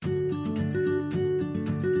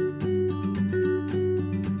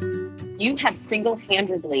You have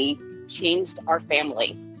single-handedly changed our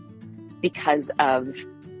family because of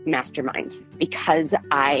Mastermind, because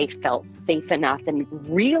I felt safe enough and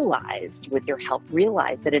realized, with your help,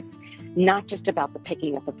 that it's not just about the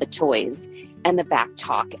picking up of the toys and the back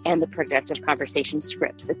talk and the productive conversation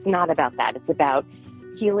scripts. It's not about that. It's about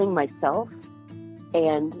healing myself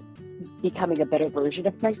and becoming a better version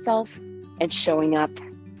of myself and showing up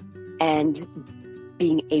and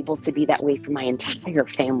being able to be that way for my entire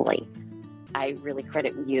family. I really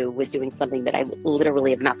credit you with doing something that I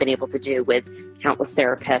literally have not been able to do with countless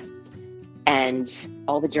therapists and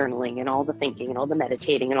all the journaling and all the thinking and all the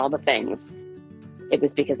meditating and all the things. It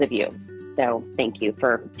was because of you. So thank you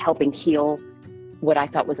for helping heal what I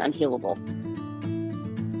thought was unhealable.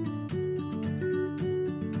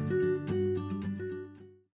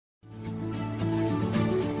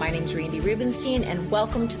 My name's Randy Rubenstein, and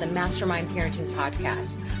welcome to the Mastermind Parenting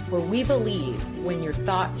Podcast, where we believe when your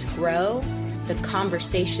thoughts grow, the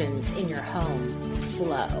conversations in your home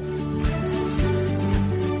flow.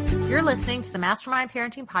 You're listening to the Mastermind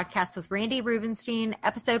Parenting Podcast with Randy Rubenstein,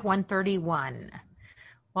 episode 131.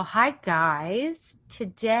 Well, hi guys.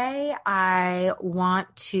 Today I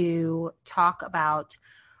want to talk about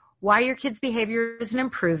why your kid's behavior isn't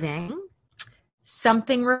improving,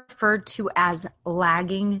 something referred to as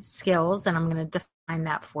lagging skills, and I'm going to define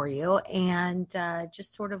that for you, and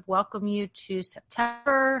just sort of welcome you to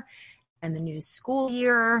September and the new school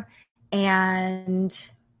year. And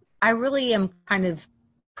I really am kind of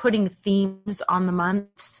putting themes on the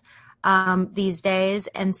months these days.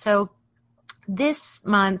 And so this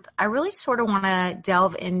month, I really sort of want to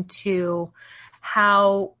delve into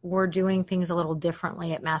how we're doing things a little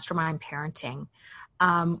differently at Mastermind Parenting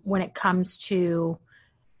when it comes to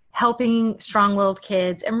helping strong-willed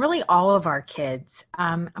kids and really all of our kids.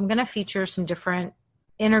 I'm going to feature some different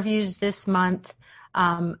interviews this month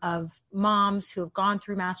of moms who have gone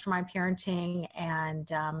through Mastermind Parenting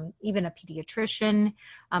and even a pediatrician.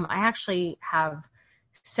 I actually have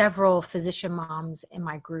several physician moms in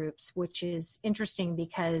my groups, which is interesting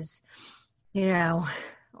because, you know,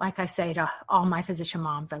 like I say to all my physician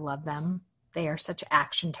moms, I love them. They are such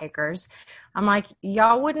action takers. I'm like,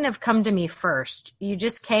 y'all wouldn't have come to me first. You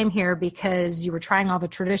just came here because you were trying all the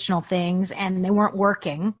traditional things and they weren't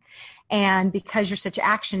working. And because you're such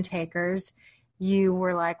action takers, you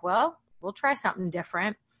were like, well, we'll try something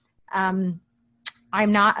different. I'm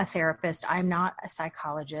not a therapist. I'm not a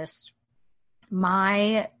psychologist.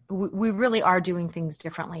 We really are doing things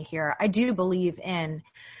differently here. I do believe in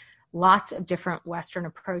lots of different Western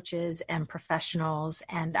approaches and professionals,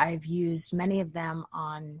 and I've used many of them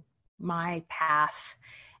on my path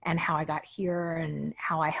and how I got here and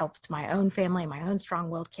how I helped my own family, my own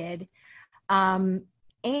strong-willed kid.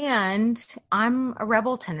 And I'm a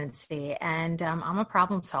rebel tendency, and I'm a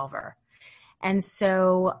problem solver. And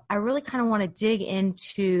so I really kind of want to dig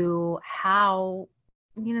into how,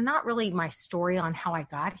 you know, not really my story on how I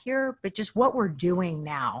got here, but just what we're doing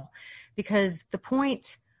now. Because the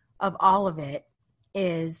point of all of it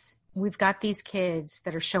is we've got these kids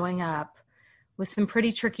that are showing up with some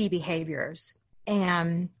pretty tricky behaviors,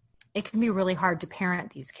 and it can be really hard to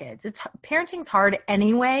parent these kids. Parenting's hard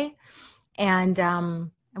anyway. And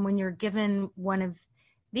when you're given one of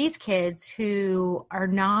these kids who are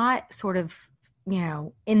not sort of, you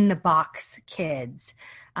know, in the box kids,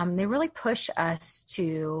 they really push us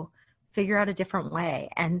to figure out a different way.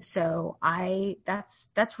 And so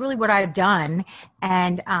that's really what I've done.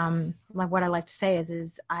 And what I like to say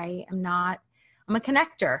is I'm a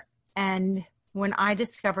connector. And when I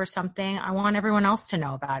discover something, I want everyone else to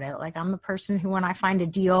know about it. Like, I'm the person who, when I find a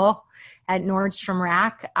deal at Nordstrom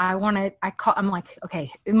Rack, I'm like, okay,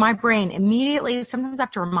 in my brain immediately, sometimes I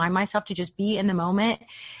have to remind myself to just be in the moment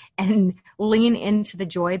and lean into the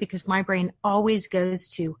joy, because my brain always goes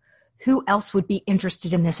to who else would be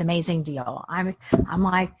interested in this amazing deal. I'm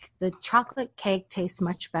like, the chocolate cake tastes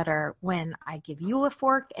much better when I give you a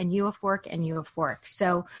fork and you a fork and you a fork.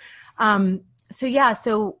 So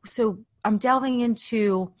I'm delving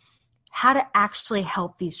into how to actually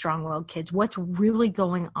help these strong-willed kids, what's really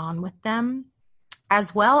going on with them,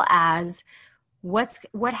 as well as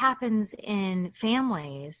what happens in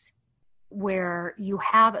families where you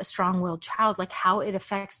have a strong-willed child, like how it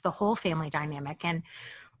affects the whole family dynamic. And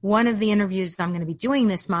one of the interviews that I'm going to be doing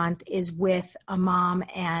this month is with a mom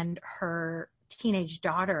and her teenage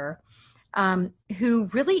daughter, who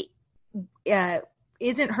really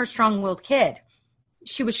isn't her strong-willed kid.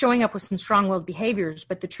 She was showing up with some strong-willed behaviors,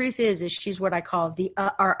 but the truth is she's what I call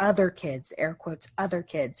our other kids, air quotes, other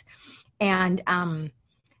kids. And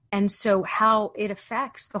so how it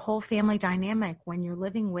affects the whole family dynamic when you're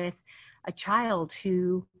living with a child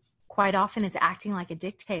who quite often is acting like a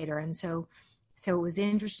dictator. And so it was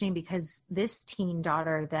interesting because this teen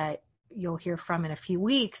daughter that you'll hear from in a few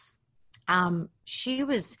weeks, she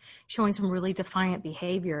was showing some really defiant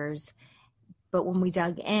behaviors. But when we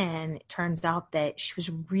dug in, it turns out that she was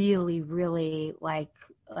really, really like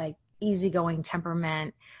easygoing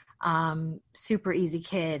temperament, super easy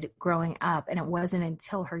kid growing up. And it wasn't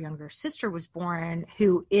until her younger sister was born,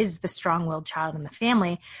 who is the strong-willed child in the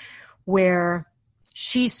family, where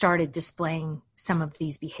she started displaying some of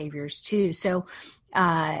these behaviors too. So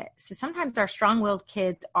sometimes our strong-willed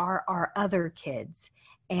kids are our other kids.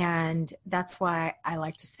 And that's why I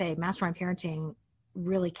like to say mastermind parenting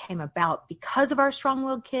really came about because of our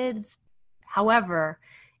strong-willed kids. However,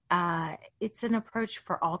 it's an approach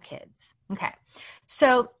for all kids. Okay.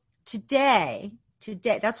 So today,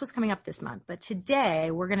 that's what's coming up this month. But today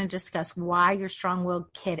we're going to discuss why your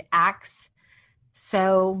strong-willed kid acts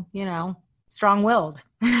so, strong-willed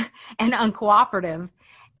and uncooperative,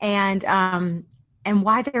 and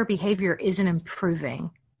why their behavior isn't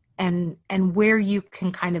improving, and where you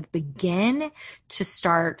can kind of begin to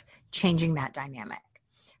start changing that dynamic.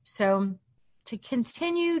 So to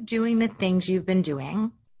continue doing the things you've been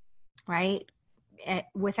doing, right,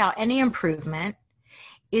 without any improvement,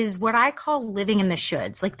 is what I call living in the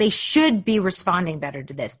shoulds. Like, they should be responding better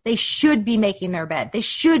to this. They should be making their bed. They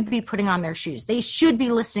should be putting on their shoes. They should be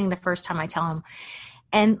listening the first time I tell them.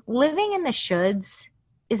 And living in the shoulds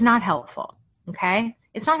is not helpful, okay?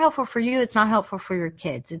 It's not helpful for you. It's not helpful for your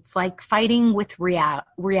kids. It's like fighting with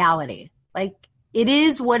reality. Like, it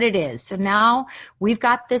is what it is. So now we've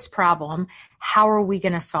got this problem. How are we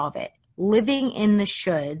going to solve it? Living in the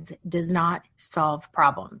shoulds does not solve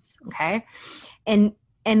problems, okay? And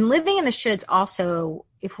living in the shoulds also,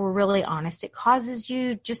 if we're really honest, it causes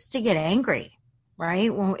you just to get angry,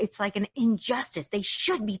 right? Well, it's like an injustice. They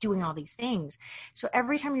should be doing all these things. So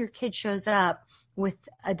every time your kid shows up with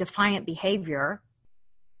a defiant behavior,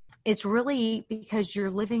 it's really because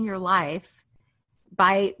you're living your life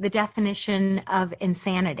by the definition of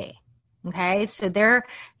insanity. Okay. So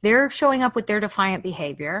they're showing up with their defiant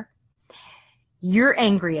behavior. You're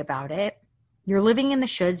angry about it. You're living in the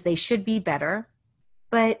shoulds. They should be better,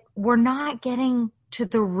 but we're not getting to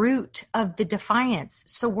the root of the defiance.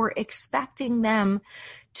 So we're expecting them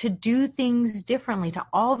to do things differently, to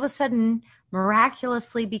all of a sudden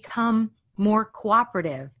miraculously become more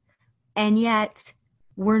cooperative. And yet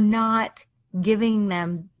we're not giving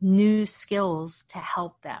them new skills to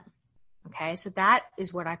help them. Okay. So that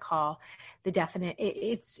is what I call the definite.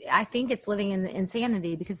 I think it's living in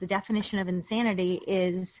insanity, because the definition of insanity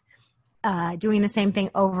is doing the same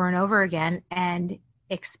thing over and over again and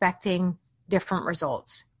expecting different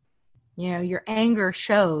results. Your anger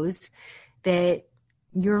shows that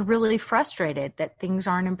you're really frustrated that things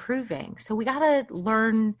aren't improving. So we got to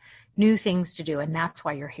learn new things to do. And that's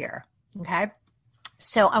why you're here. Okay.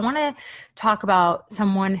 So I want to talk about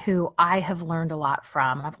someone who I have learned a lot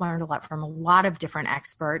from. I've learned a lot from a lot of different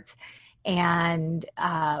experts. And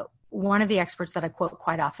one of the experts that I quote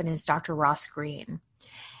quite often is Dr. Ross Greene.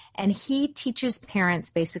 And he teaches parents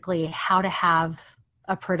basically how to have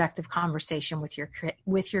a productive conversation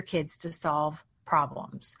with your kids to solve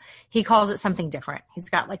problems. He calls it something different. He's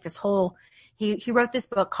got like this whole, he wrote this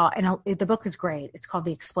book called, and the book is great. It's called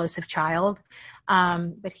The Explosive Child.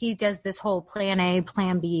 But he does this whole plan A,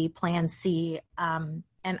 plan B, plan C. And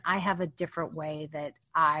I have a different way that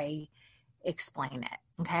I explain it.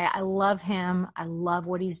 Okay. I love him. I love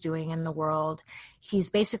what he's doing in the world.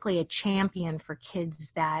 He's basically a champion for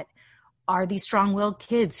kids that are these strong-willed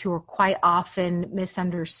kids who are quite often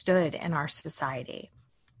misunderstood in our society.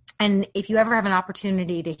 And if you ever have an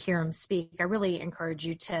opportunity to hear him speak, I really encourage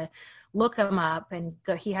you to look him up and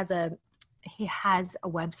go. He has a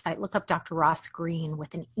website. Look up Dr. Ross Greene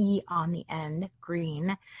with an E on the end,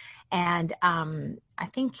 Green. And I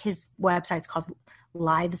think his website's called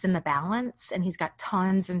Lives in the Balance, and he's got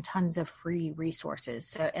tons and tons of free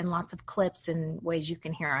resources, and lots of clips and ways you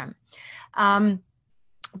can hear him.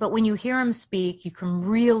 But when you hear him speak, you can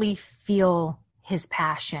really feel his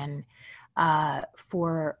passion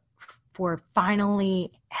for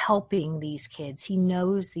finally helping these kids. He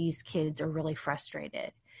knows these kids are really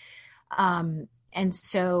frustrated. And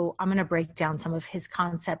so I'm going to break down some of his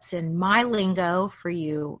concepts in my lingo for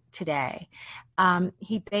you today.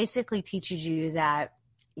 He basically teaches you that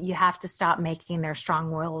you have to stop making their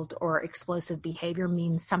strong-willed or explosive behavior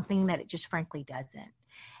mean something that it just frankly doesn't.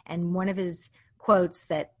 And one of his quotes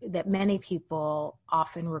that many people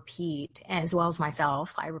often repeat, as well as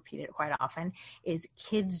myself, I repeat it quite often, is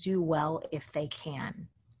kids do well if they can.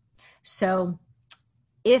 So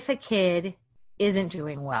if a kid isn't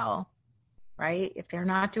doing well, right? If they're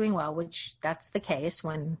not doing well, which that's the case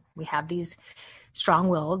when we have these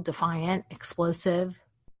strong-willed, defiant, explosive,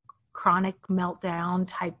 chronic meltdown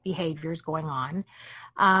type behaviors going on,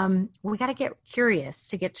 we got to get curious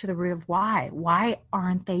to get to the root of why. Why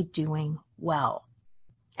aren't they doing well?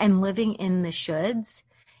 And living in the shoulds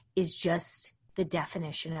is just the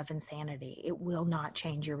definition of insanity. It will not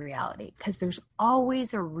change your reality because there's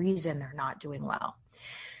always a reason they're not doing well.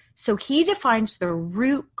 So he defines the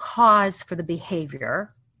root cause for the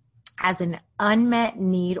behavior as an unmet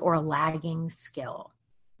need or a lagging skill.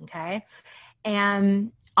 Okay.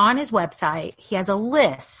 And on his website, he has a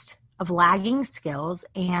list of lagging skills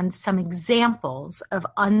and some examples of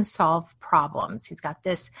unsolved problems. He's got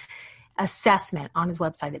this assessment on his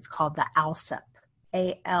website. It's called the ALSUP,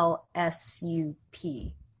 ALSUP,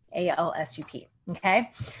 ALSUP.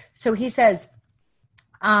 Okay. So he says,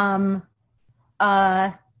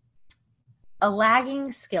 a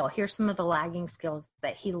lagging skill. Here's some of the lagging skills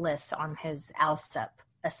that he lists on his ALSUP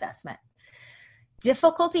assessment.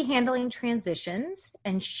 Difficulty handling transitions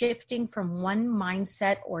and shifting from one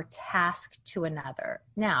mindset or task to another.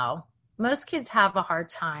 Now, most kids have a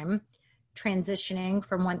hard time transitioning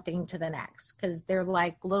from one thing to the next because they're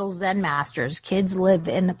like little Zen masters. Kids live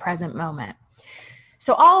in the present moment.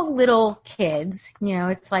 So all little kids,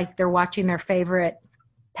 it's like they're watching their favorite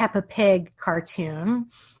Peppa Pig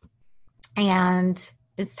cartoon and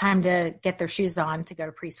it's time to get their shoes on to go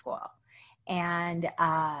to preschool. And,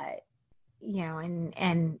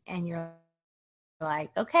 and you're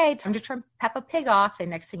like, okay, time to turn Peppa Pig off.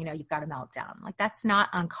 And next thing you know, you've got a meltdown. Like that's not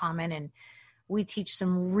uncommon. And we teach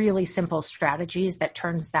some really simple strategies that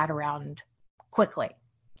turns that around quickly.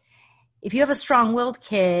 If you have a strong-willed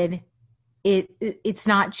kid, it's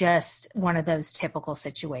not just one of those typical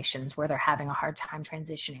situations where they're having a hard time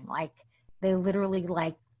transitioning. Like they literally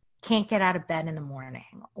can't get out of bed in the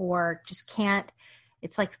morning or just can't.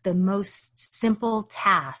 It's like the most simple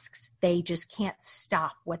tasks. They just can't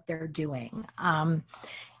stop what they're doing.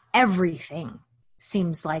 Everything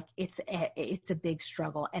seems like it's a big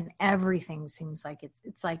struggle, and everything seems like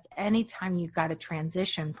it's like anytime you've got to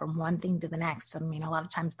transition from one thing to the next. I mean, a lot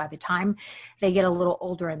of times by the time they get a little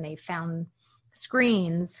older and they found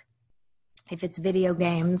screens, if it's video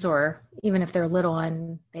games or even if they're little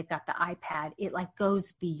and they've got the iPad, it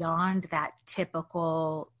goes beyond that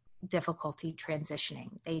typical difficulty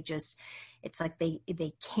transitioning. It's like they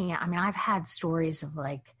can't. I mean, I've had stories of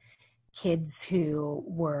kids who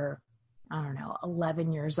were,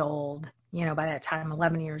 11 years old, by that time,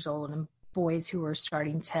 11 years old, and boys who were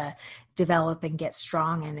starting to develop and get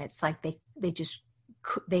strong. And it's like they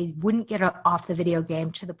wouldn't get off the video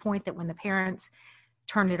game to the point that when the parents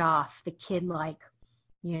turned it off, the kid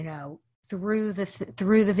threw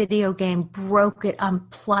the video game, broke it,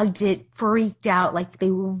 unplugged it, freaked out. Like they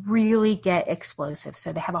really get explosive.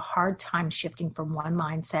 So they have a hard time shifting from one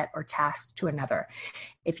mindset or task to another.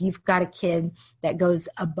 If you've got a kid that goes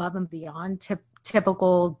above and beyond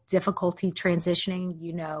typical difficulty transitioning,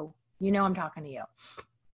 I'm talking to you.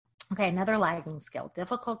 Okay, another lagging skill,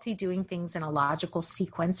 difficulty doing things in a logical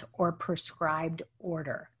sequence or prescribed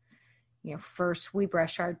order. First we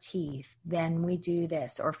brush our teeth, then we do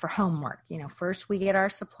this, or for homework, first we get our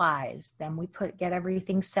supplies, then we get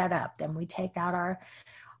everything set up, then we take out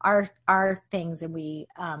our things and we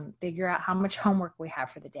figure out how much homework we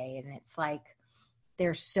have for the day. And it's like,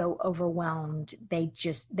 they're so overwhelmed. They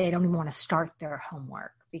don't even want to start their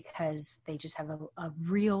homework because they just have a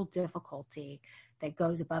real difficulty that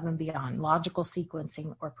goes above and beyond logical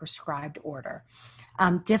sequencing or prescribed order.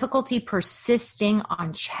 Difficulty persisting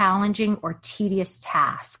on challenging or tedious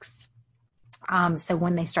tasks. So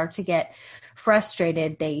when they start to get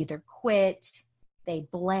frustrated, they either quit, they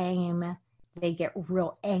blame, they get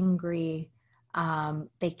real angry.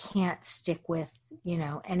 They can't stick with,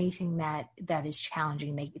 anything that is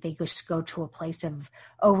challenging. They just go to a place of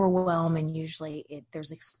overwhelm, and usually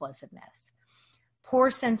there's explosiveness.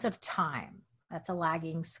 Poor sense of time. That's a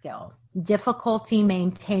lagging skill. Difficulty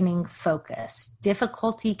maintaining focus.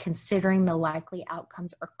 Difficulty considering the likely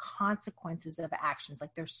outcomes or consequences of actions.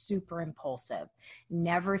 Like they're super impulsive.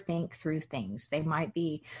 Never think through things. They might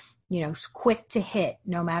be, quick to hit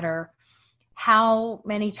no matter how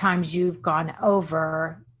many times you've gone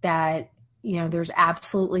over that, there's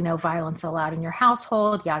absolutely no violence allowed in your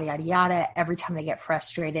household, yada, yada, yada. Every time they get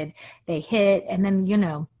frustrated, they hit. And then,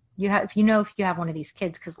 if you have one of these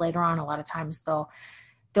kids, because later on, a lot of times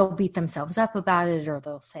they'll beat themselves up about it, or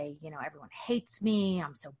they'll say, everyone hates me,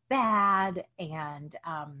 I'm so bad. And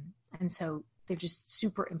so they're just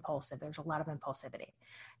super impulsive. There's a lot of impulsivity.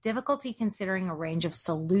 Difficulty considering a range of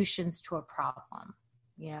solutions to a problem.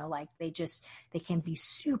 Like they can be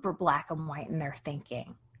super black and white in their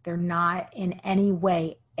thinking. They're not in any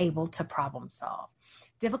way able to problem solve.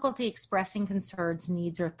 Difficulty expressing concerns,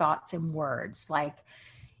 needs, or thoughts in words. Like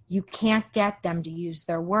you can't get them to use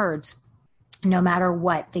their words no matter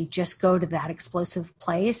what. They just go to that explosive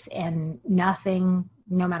place, and nothing,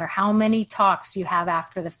 no matter how many talks you have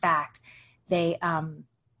after the fact, they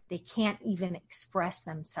can't even express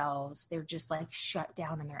themselves. They're just like shut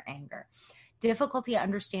down in their anger. Difficulty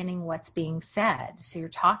understanding what's being said. So you're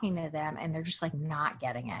talking to them and they're just like not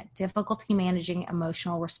getting it. Difficulty managing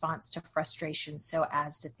emotional response to frustration so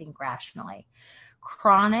as to think rationally.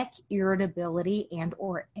 Chronic irritability and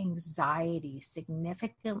or anxiety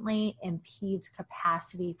significantly impedes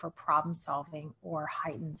capacity for problem solving or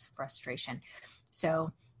heightens frustration.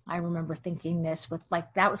 So I remember thinking this with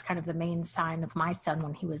like, that was kind of the main sign of my son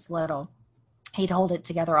when he was little. He'd hold it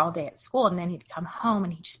together all day at school, and then he'd come home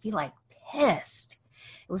and he'd just be like pissed.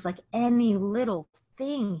 It was like any little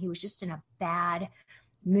thing. He was just in a bad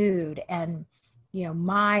mood. And,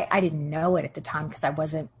 I didn't know it at the time because I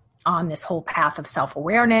wasn't on this whole path of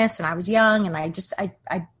self-awareness, and I was young, and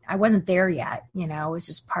I wasn't there yet. It was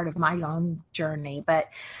just part of my own journey. But,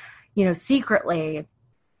 secretly,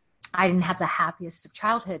 I didn't have the happiest of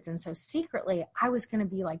childhoods. And so secretly I was going to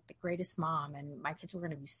be like the greatest mom, and my kids were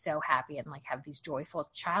going to be so happy and like have these joyful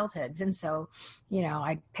childhoods. And so,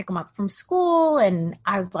 I'd pick them up from school, and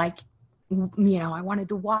I would like, I wanted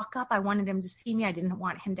to walk up. I wanted him to see me. I didn't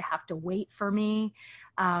want him to have to wait for me.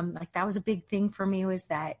 Like that was a big thing for me, was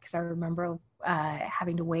that, because I remember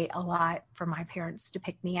having to wait a lot for my parents to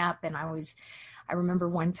pick me up. And I remember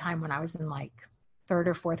one time when I was in like third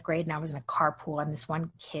or fourth grade, and I was in a carpool, and this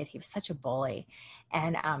one kid, he was such a bully.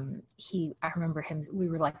 And I remember him, we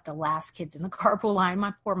were like the last kids in the carpool line.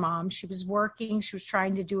 My poor mom, she was working, she was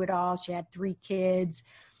trying to do it all. She had 3 kids.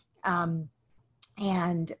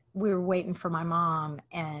 And we were waiting for my mom,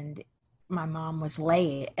 and my mom was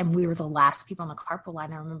late, and we were the last people on the carpool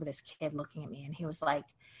line. I remember this kid looking at me, and he was like,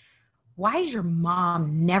 "Why is your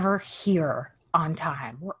mom never here on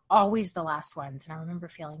time? We're always the last ones." And I remember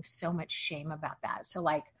feeling so much shame about that. So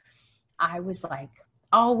like, I was like,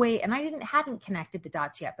 always, and I hadn't connected the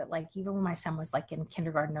dots yet, but like, even when my son was like in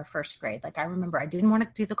kindergarten or first grade, like I remember I didn't want to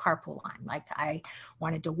do the carpool line. Like I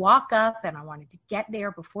wanted to walk up, and I wanted to get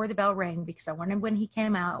there before the bell rang, because I wanted, when he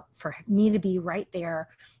came out, for me to be right there,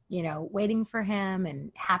 waiting for him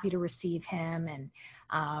and happy to receive him. And,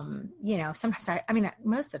 sometimes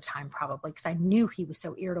most of the time probably, because I knew he was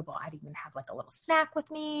so irritable, I'd even have like a little snack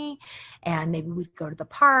with me, and maybe we'd go to the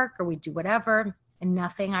park or we'd do whatever. And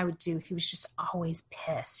nothing I would do, he was just always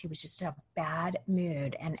pissed. He was just in a bad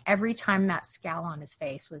mood. And every time that scowl on his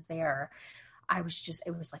face was there, it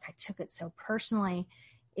was like I took it so personally.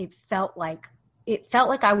 It felt like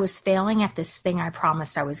I was failing at this thing I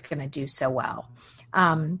promised I was going to do so well.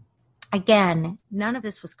 Again, none of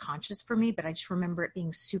this was conscious for me, but I just remember it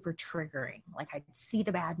being super triggering. Like I'd see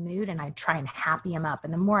the bad mood and I'd try and happy him up.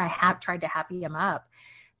 And the more I tried to happy him up,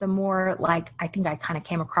 the more like I think I kind of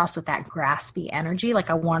came across with that graspy energy. Like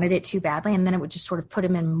I wanted it too badly, and then it would just sort of put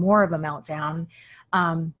him in more of a meltdown.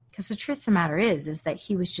 Because the truth of the matter is that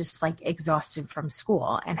he was just like exhausted from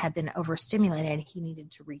school and had been overstimulated. He needed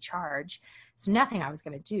to recharge. So nothing I was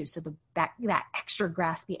going to do. So that extra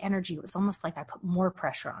graspy energy, it was almost like I put more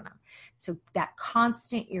pressure on him. So that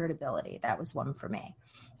constant irritability, that was one for me.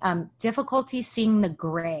 Difficulty seeing the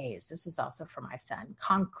grays. This was also for my son.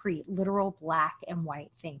 Concrete, literal black and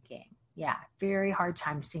white thinking. Yeah, very hard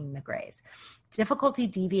time seeing the grays. Difficulty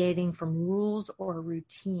deviating from rules or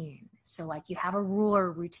routine. So like you have a rule or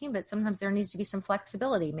a routine, but sometimes there needs to be some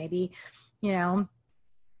flexibility. Maybe, you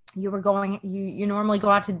normally go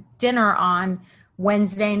out to dinner on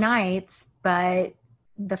Wednesday nights, but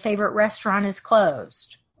the favorite restaurant is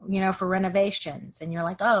closed, for renovations. And you're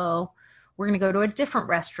like, oh, we're going to go to a different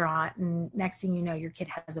restaurant. And next thing you know, your kid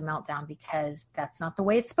has a meltdown because that's not the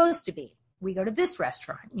way it's supposed to be. We go to this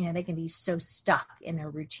restaurant. They can be so stuck in their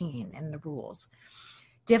routine and the rules.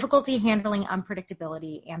 Difficulty handling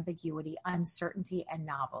unpredictability, ambiguity, uncertainty, and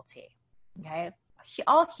novelty. Okay.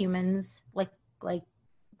 All humans, like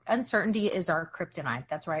uncertainty is our kryptonite.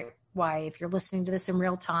 That's right. Why, if you're listening to this in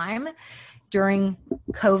real time during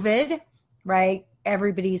COVID, right?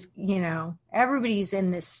 Everybody's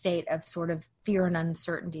in this state of sort of fear and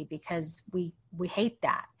uncertainty because we hate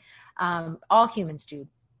that. All humans do,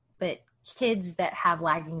 but kids that have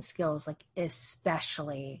lagging skills, like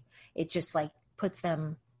especially, it just like puts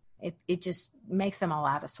them, it just makes them all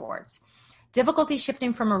out of sorts. Difficulty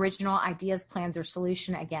shifting from original ideas, plans, or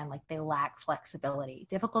solution. Again, like they lack flexibility.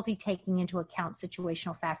 Difficulty taking into account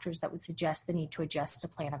situational factors that would suggest the need to adjust a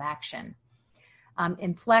plan of action.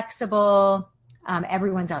 Inflexible.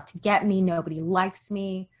 Everyone's out to get me. Nobody likes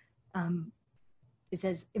me. It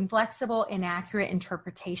says inflexible, inaccurate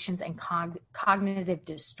interpretations and cognitive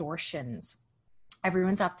distortions.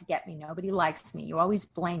 Everyone's out to get me. Nobody likes me. You always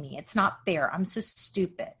blame me. It's not fair. I'm so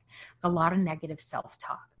stupid. A lot of negative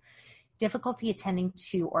self-talk. Difficulty attending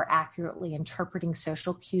to or accurately interpreting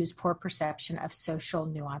social cues, poor perception of social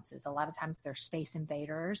nuances. A lot of times they're space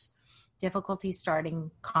invaders. Difficulty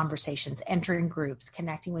starting conversations, entering groups,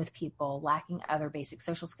 connecting with people, lacking other basic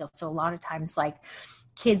social skills. So a lot of times, like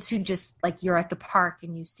kids who just, like you're at the park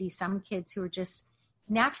and you see some kids who are just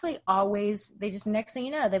naturally always, they just, next thing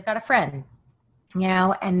you know, they've got a friend, you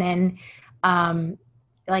know, and then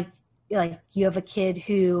like you have a kid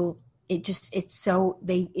who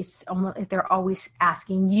they're always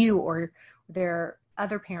asking you or their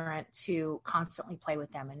other parent to constantly play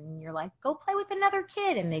with them. And you're like, go play with another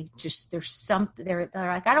kid. And they're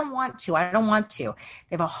like, I don't want to.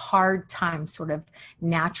 They have a hard time sort of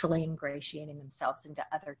naturally ingratiating themselves into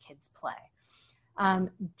other kids' play.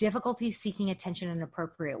 Difficulty seeking attention in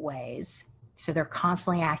appropriate ways. So they're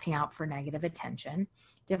constantly acting out for negative attention.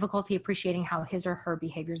 Difficulty appreciating how his or her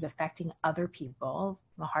behavior is affecting other people.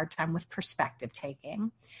 A hard time with perspective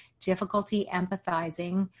taking. Difficulty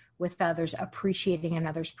empathizing with others, appreciating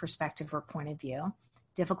another's perspective or point of view.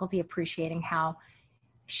 Difficulty appreciating how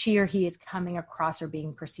she or he is coming across or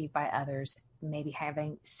being perceived by others. Maybe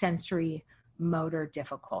having sensory motor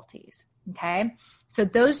difficulties. Okay. So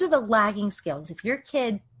those are the lagging skills. If your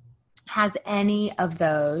kid has any of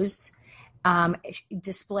those,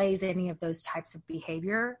 displays any of those types of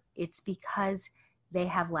behavior, it's because they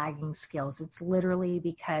have lagging skills. It's literally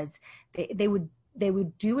because they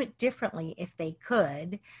would do it differently if they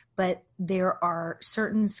could, but there are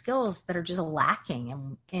certain skills that are just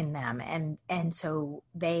lacking in them. And so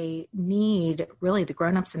they need really the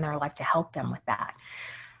grownups in their life to help them with that.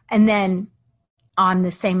 And then on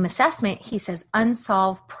the same assessment, he says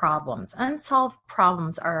unsolved problems. Unsolved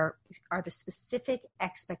problems are the specific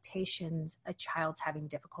expectations a child's having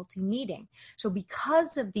difficulty meeting. So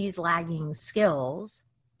because of these lagging skills,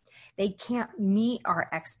 they can't meet our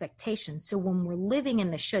expectations. So when we're living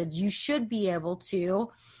in the shoulds, you should be able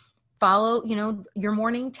to follow, your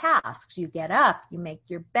morning tasks. You get up, you make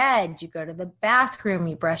your bed, you go to the bathroom,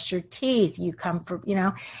 you brush your teeth, you come for,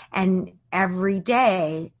 and every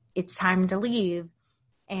day it's time to leave.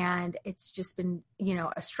 And it's just been,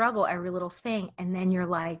 a struggle, every little thing. And then you're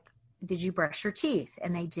like, did you brush your teeth?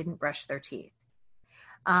 And they didn't brush their teeth.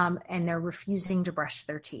 And they're refusing to brush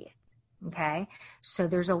their teeth. Okay. So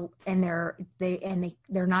they're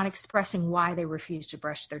not expressing why they refuse to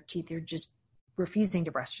brush their teeth. They're just refusing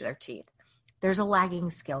to brush their teeth. There's a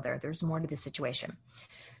lagging skill there. There's more to the situation.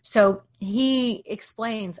 So he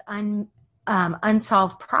explains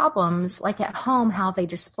unsolved problems, like at home, how they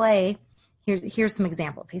display. Here's some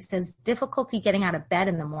examples. He says, difficulty getting out of bed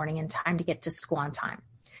in the morning in time to get to school on time.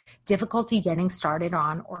 Difficulty getting started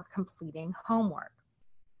on or completing homework.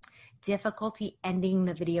 Difficulty ending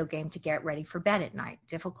the video game to get ready for bed at night.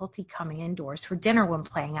 Difficulty coming indoors for dinner when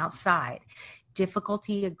playing outside.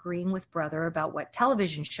 Difficulty agreeing with brother about what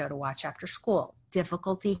television show to watch after school.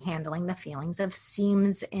 Difficulty handling the feelings of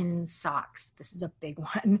seams in socks. This is a big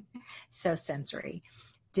one. So sensory.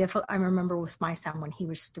 I remember with my son when he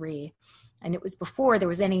was 3, and it was before there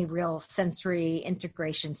was any real sensory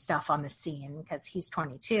integration stuff on the scene because he's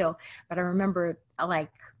 22. But I remember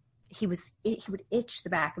he would itch the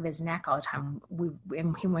back of his neck all the time.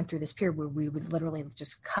 He went through this period where we would literally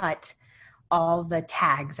just cut all the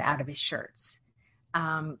tags out of his shirts.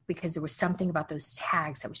 Because there was something about those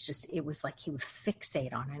tags that it was like he would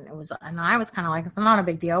fixate on it. And I was kind of like, it's not a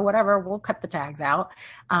big deal, whatever, we'll cut the tags out.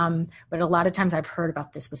 But a lot of times I've heard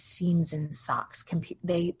about this with seams in socks.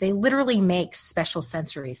 They literally make special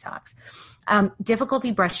sensory socks.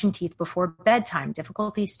 Difficulty brushing teeth before bedtime,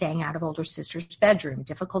 difficulty staying out of older sister's bedroom,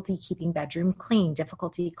 difficulty keeping bedroom clean,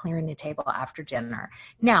 difficulty clearing the table after dinner.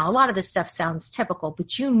 Now, a lot of this stuff sounds typical, but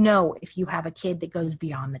if you have a kid that goes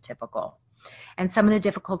beyond the typical. And some of the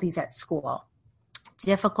difficulties at school,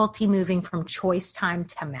 difficulty moving from choice time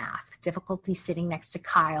to math, difficulty sitting next to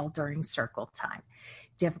Kyle during circle time,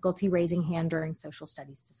 difficulty raising hand during social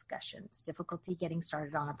studies discussions, difficulty getting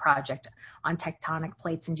started on a project on tectonic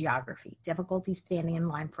plates and geography, difficulty standing in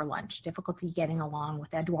line for lunch, difficulty getting along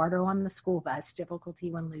with Eduardo on the school bus, difficulty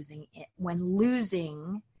when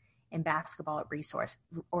losing in basketball at recess.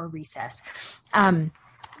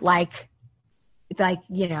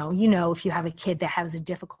 If you have a kid that has a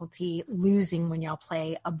difficulty losing when y'all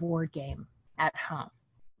play a board game at home,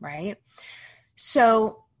 right?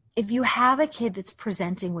 So if you have a kid that's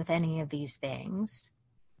presenting with any of these things,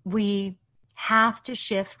 we have to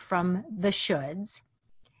shift from the shoulds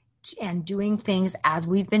and doing things as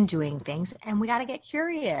we've been doing things. And we got to get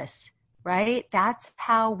curious, right? That's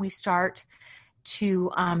how we start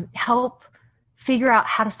to help figure out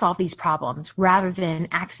how to solve these problems rather than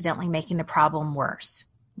accidentally making the problem worse.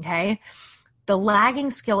 Okay. The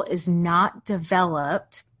lagging skill is not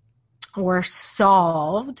developed or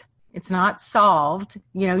solved. It's not solved.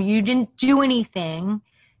 You didn't do anything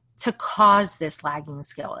to cause this lagging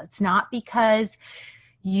skill. It's not because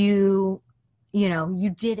you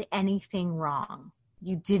did anything wrong.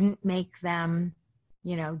 You didn't make them,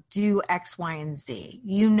 do X, Y, and Z.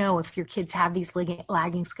 If your kids have these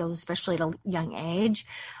lagging skills, especially at a young age,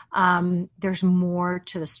 there's more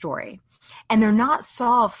to the story. And they're not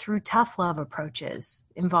solved through tough love approaches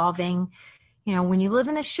involving, when you live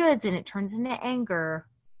in the shoulds and it turns into anger,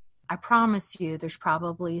 I promise you there's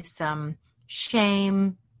probably some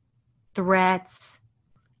shame, threats,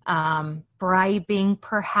 bribing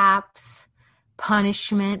perhaps,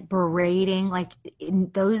 punishment, berating, like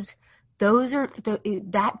those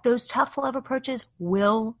tough love approaches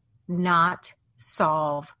will not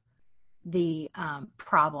solve the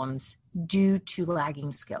problems due to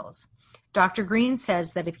lagging skills. Dr. Green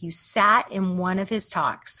says that if you sat in one of his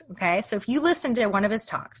talks, okay, so if you listened to one of his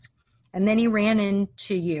talks and then he ran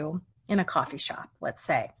into you in a coffee shop, let's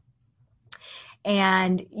say,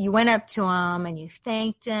 and you went up to him and you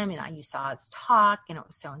thanked him and you saw his talk and it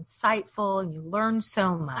was so insightful and you learned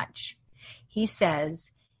so much. He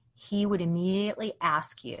says he would immediately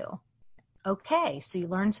ask you, okay, so you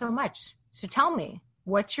learned so much. So tell me,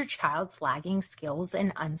 what's your child's lagging skills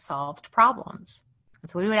and unsolved problems?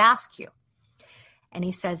 That's what he would ask you. And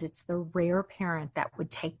he says it's the rare parent that would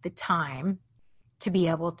take the time to be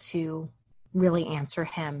able to really answer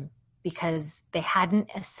him because they hadn't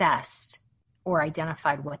assessed or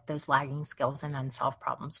identified what those lagging skills and unsolved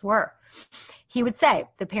problems were. He would say,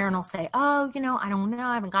 the parent will say, oh, I don't know,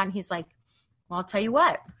 I haven't gotten. He's like, well, I'll tell you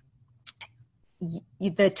what,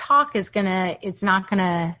 the talk it's not going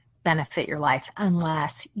to benefit your life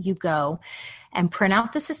unless you go and print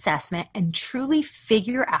out this assessment and truly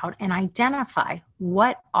figure out and identify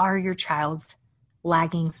what are your child's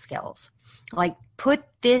lagging skills. Like, put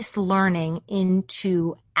this learning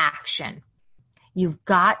into action. You've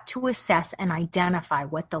got to assess and identify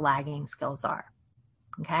what the lagging skills are,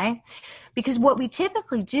 okay? Because what we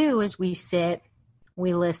typically do is we sit,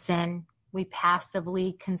 we listen, we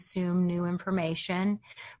passively consume new information,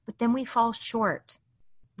 but then we fall short,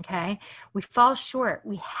 okay? We fall short.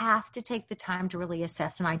 We have to take the time to really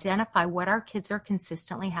assess and identify what our kids are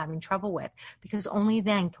consistently having trouble with, because only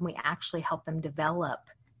then can we actually help them develop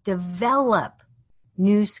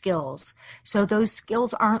new skills. So those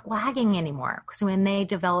skills aren't lagging anymore, because when they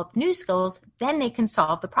develop new skills, then they can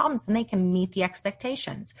solve the problems and they can meet the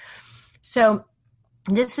expectations. So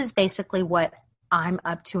this is basically what I'm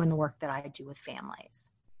up to in the work that I do with families,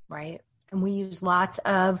 right? And we use lots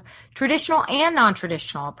of traditional and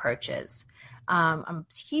non-traditional approaches. I'm a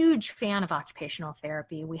huge fan of occupational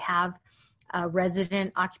therapy. We have a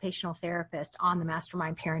resident occupational therapist on the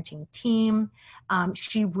Mastermind Parenting team.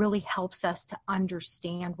 She really helps us to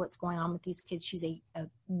understand what's going on with these kids. She's a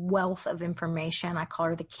wealth of information. I call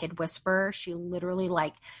her the kid whisperer. She literally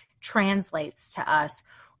translates to us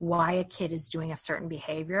why a kid is doing a certain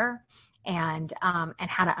behavior and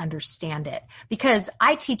how to understand it. Because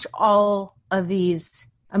I teach all of these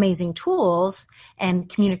amazing tools and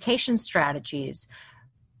communication strategies,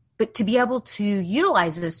 but to be able to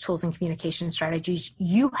utilize those tools and communication strategies,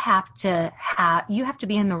 you have to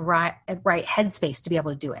be in the right headspace to be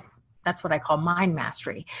able to do it. That's what I call mind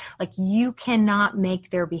mastery. Like, you cannot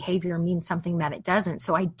make their behavior mean something that it doesn't.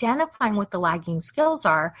 So identifying what the lagging skills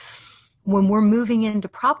are when we're moving into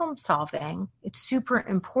problem solving, it's super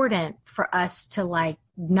important for us to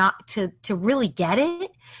not to really get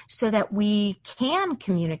it, so that we can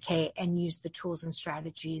communicate and use the tools and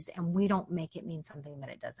strategies, and we don't make it mean something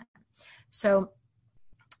that it doesn't. So,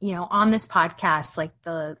 on this podcast, like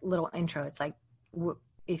the little intro, it's like,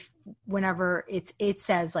 whenever it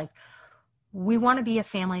says we want to be a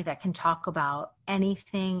family that can talk about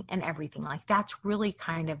anything and everything. Like, that's really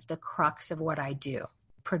kind of the crux of what I do.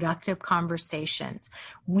 Productive conversations.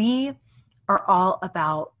 We are all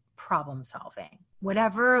about problem solving.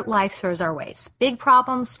 Whatever life throws our way, big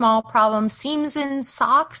problems, small problems, seams in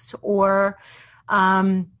socks, or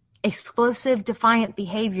explosive, defiant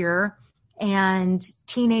behavior, and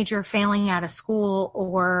teenager failing out of school,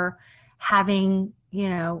 or having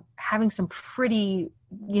some pretty,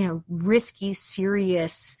 risky,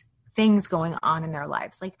 serious things going on in their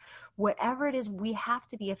lives. Like, whatever it is, we have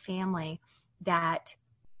to be a family that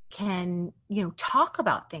can, talk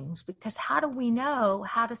about things, because how do we know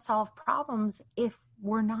how to solve problems if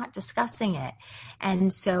we're not discussing it?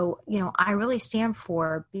 And so, I really stand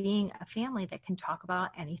for being a family that can talk about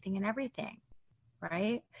anything and everything,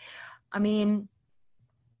 right? I mean,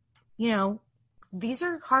 these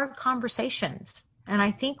are hard conversations. And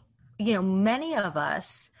I think, many of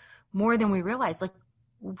us, more than we realize, like,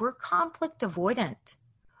 we're conflict avoidant.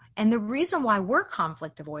 And the reason why we're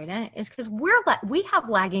conflict avoidant is because we have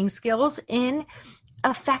lagging skills in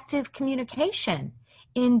effective communication,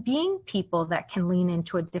 in being people that can lean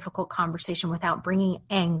into a difficult conversation without bringing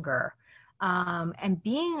anger, and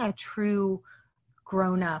being a true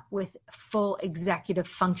grown up with full executive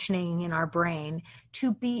functioning in our brain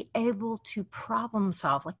to be able to problem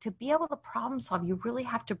solve. Like, to be able to problem solve, you really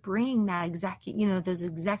have to bring that those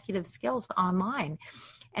executive skills online.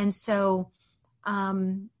 And so,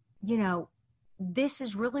 this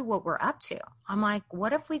is really what we're up to. I'm like,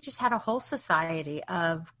 what if we just had a whole society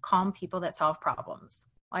of calm people that solve problems?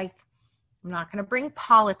 Like, I'm not going to bring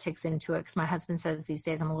politics into it, because my husband says these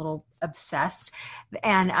days I'm a little obsessed.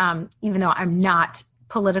 And even though I'm not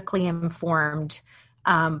politically informed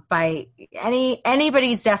by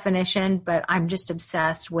anybody's definition, but I'm just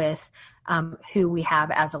obsessed with who we have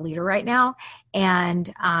as a leader right now.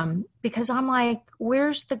 And because I'm like,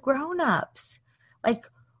 where's the grown-ups? Like,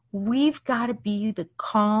 we've got to be the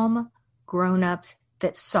calm grown-ups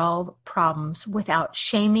that solve problems without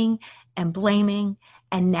shaming and blaming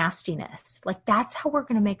and nastiness. Like, that's how we're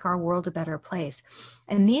going to make our world a better place.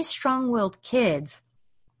 And these strong-willed kids,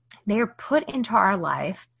 they're put into our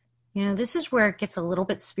life. This is where it gets a little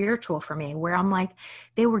bit spiritual for me, where I'm like,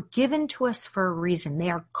 they were given to us for a reason. They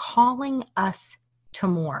are calling us to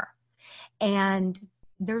more. And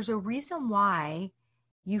there's a reason why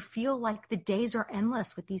you feel like the days are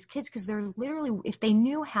endless with these kids, because they're literally, if they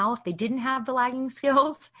knew how, if they didn't have the lagging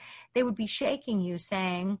skills, they would be shaking you,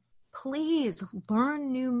 saying, please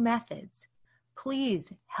learn new methods.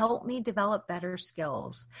 Please help me develop better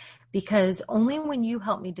skills, because only when you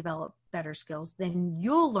help me develop better skills, then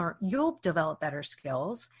you'll develop better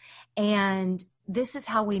skills. And this is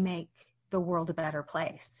how we make the world a better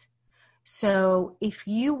place. So if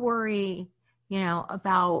you worry, I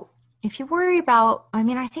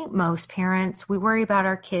think most parents, we worry about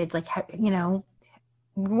our kids, like,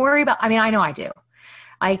 worry about, I know I do.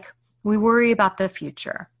 Like, we worry about the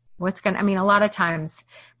future. A lot of times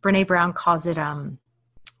Brene Brown calls it,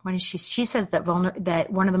 she says that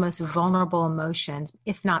that one of the most vulnerable emotions,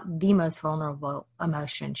 if not the most vulnerable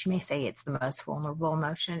emotion, she may say it's the most vulnerable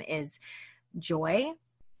emotion, is joy,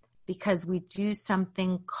 because we do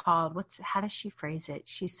something called, how does she phrase it?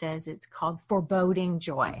 She says it's called foreboding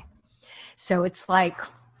joy. So it's like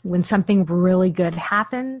when something really good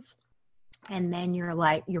happens, and then you're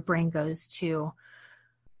like, your brain goes to,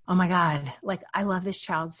 oh my God, like, I love this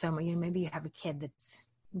child so much. Maybe you have a kid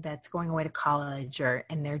that's going away to college,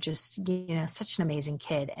 and they're just, such an amazing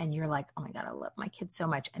kid. And you're like, oh my God, I love my kid so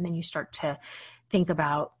much. And then you start to think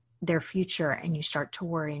about their future, and you start to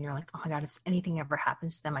worry, and you're like, oh my God, if anything ever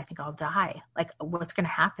happens to them, I think I'll die. Like, what's going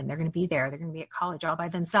to happen? They're going to be there. They're going to be at college all by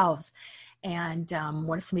themselves. And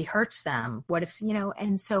what if somebody hurts them? What if,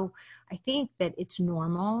 and so I think that it's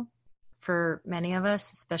normal for many of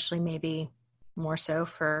us, especially maybe more so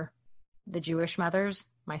for the Jewish mothers,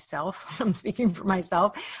 myself, I'm speaking for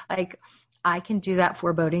myself, like, I can do that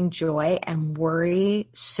foreboding joy and worry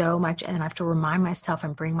so much. And then I have to remind myself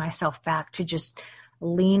and bring myself back to just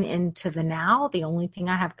lean into the now. The only thing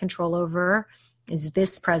I have control over is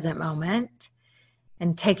this present moment,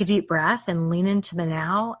 and take a deep breath and lean into the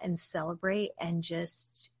now and celebrate and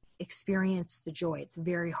just experience the joy. It's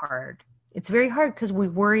very hard. It's very hard because we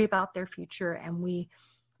worry about their future, and we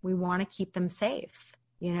want to keep them safe,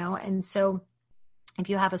 And so if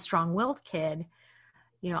you have a strong-willed kid,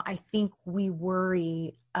 I think we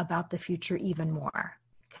worry about the future even more,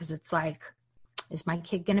 because it's like, is my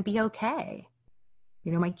kid going to be okay?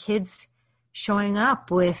 My kid's showing up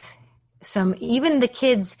with even the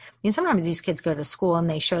kids, sometimes these kids go to school and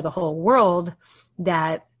they show the whole world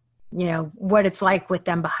that, what it's like with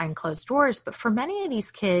them behind closed doors. But for many of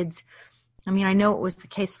these kids, I know it was the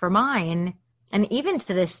case for mine. And even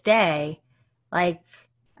to this day, like,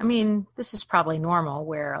 this is probably normal,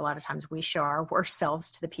 where a lot of times we show our worst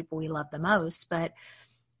selves to the people we love the most. But,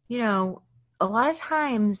 a lot of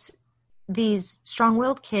times these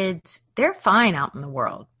strong-willed kids, they're fine out in the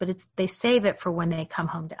world, but they save it for when they come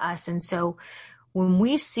home to us. And so when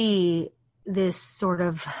we see this sort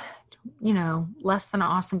of less than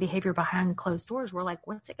awesome behavior behind closed doors, we're like,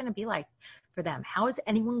 what's it going to be like for them? How is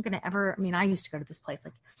anyone going to ever, I used to go to this place,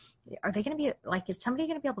 like, are they going to be like, is somebody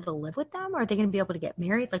going to be able to live with them? Or are they going to be able to get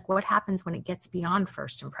married? Like, what happens when it gets beyond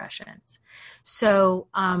first impressions? So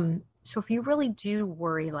if you really do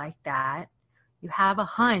worry like that, you have a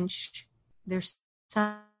hunch, there's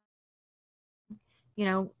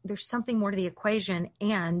something more to the equation,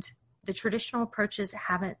 and the traditional approaches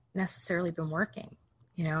haven't necessarily been working,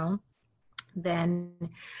 then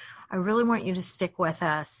I really want you to stick with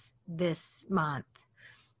us this month,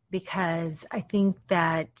 because I think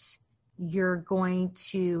that you're going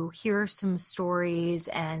to hear some stories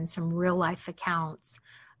and some real life accounts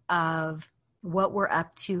of what we're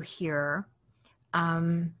up to here.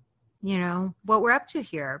 What we're up to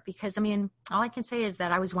here, because all I can say is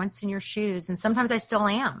that I was once in your shoes, and sometimes I still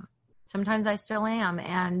am.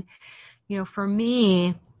 And, for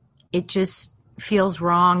me, it just feels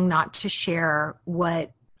wrong not to share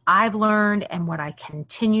what I've learned and what I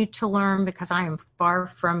continue to learn, because I'm far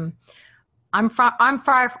from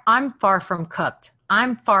cooked.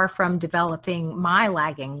 I'm far from developing my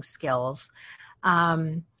lagging skills.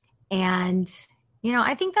 I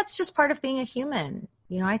think that's just part of being a human.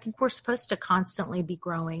 I think we're supposed to constantly be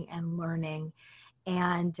growing and learning.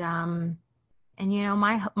 And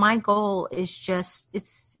my goal is just,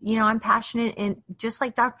 I'm passionate, and just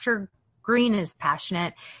like Dr. Green is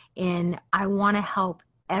passionate in, I want to help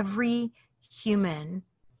every human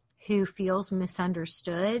who feels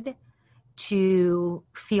misunderstood to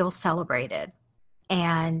feel celebrated,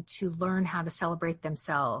 and to learn how to celebrate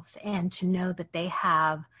themselves, and to know that they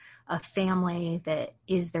have a family that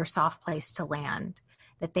is their soft place to land,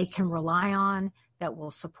 that they can rely on, that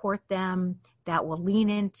will support them, that will lean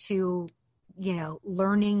into,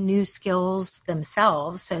 learning new skills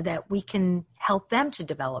themselves, so that we can help them to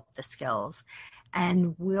develop the skills,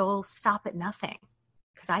 and we'll stop at nothing.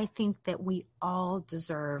 Because I think that we all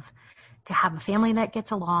deserve to have a family that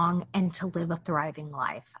gets along and to live a thriving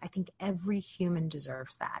life. I think every human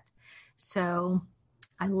deserves that. So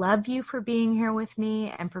I love you for being here with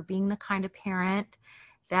me, and for being the kind of parent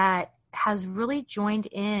that has really joined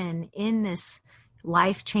in this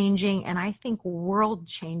life-changing, and I think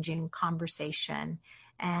world-changing conversation.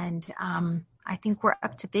 And I think we're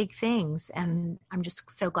up to big things, and I'm just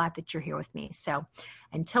so glad that you're here with me. So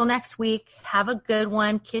until next week, have a good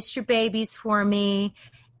one. Kiss your babies for me,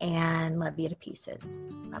 and love you to pieces.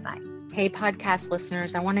 Bye-bye. Hey, podcast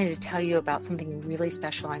listeners, I wanted to tell you about something really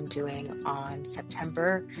special I'm doing on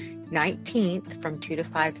September 19th from 2 to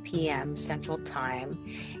 5 p.m. Central Time.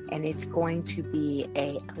 And it's going to be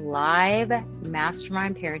a live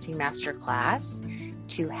mastermind parenting masterclass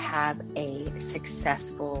to have a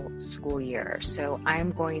successful school year. So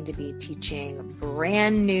I'm going to be teaching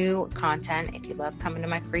brand new content. If you love coming to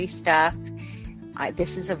my free stuff,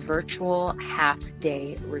 this is a virtual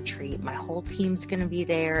half-day retreat. My whole team's going to be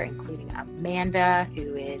there, including Amanda,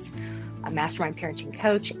 who is a mastermind parenting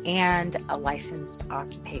coach and a licensed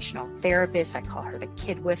occupational therapist. I call her the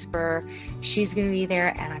Kid Whisperer. She's going to be there,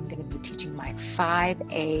 and I'm going to be teaching my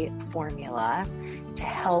 5A formula to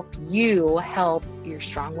help you help your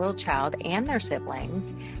strong-willed child and their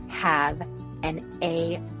siblings have an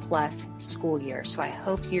A+ school year. So I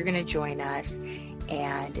hope you're going to join us,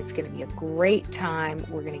 and it's going to be a great time.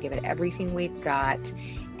 We're going to give it everything we've got.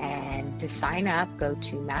 And to sign up, go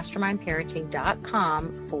to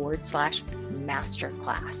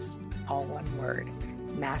mastermindparenting.com/masterclass. All one word.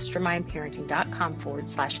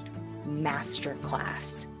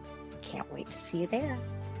 mastermindparenting.com/masterclass. Can't wait to see you there.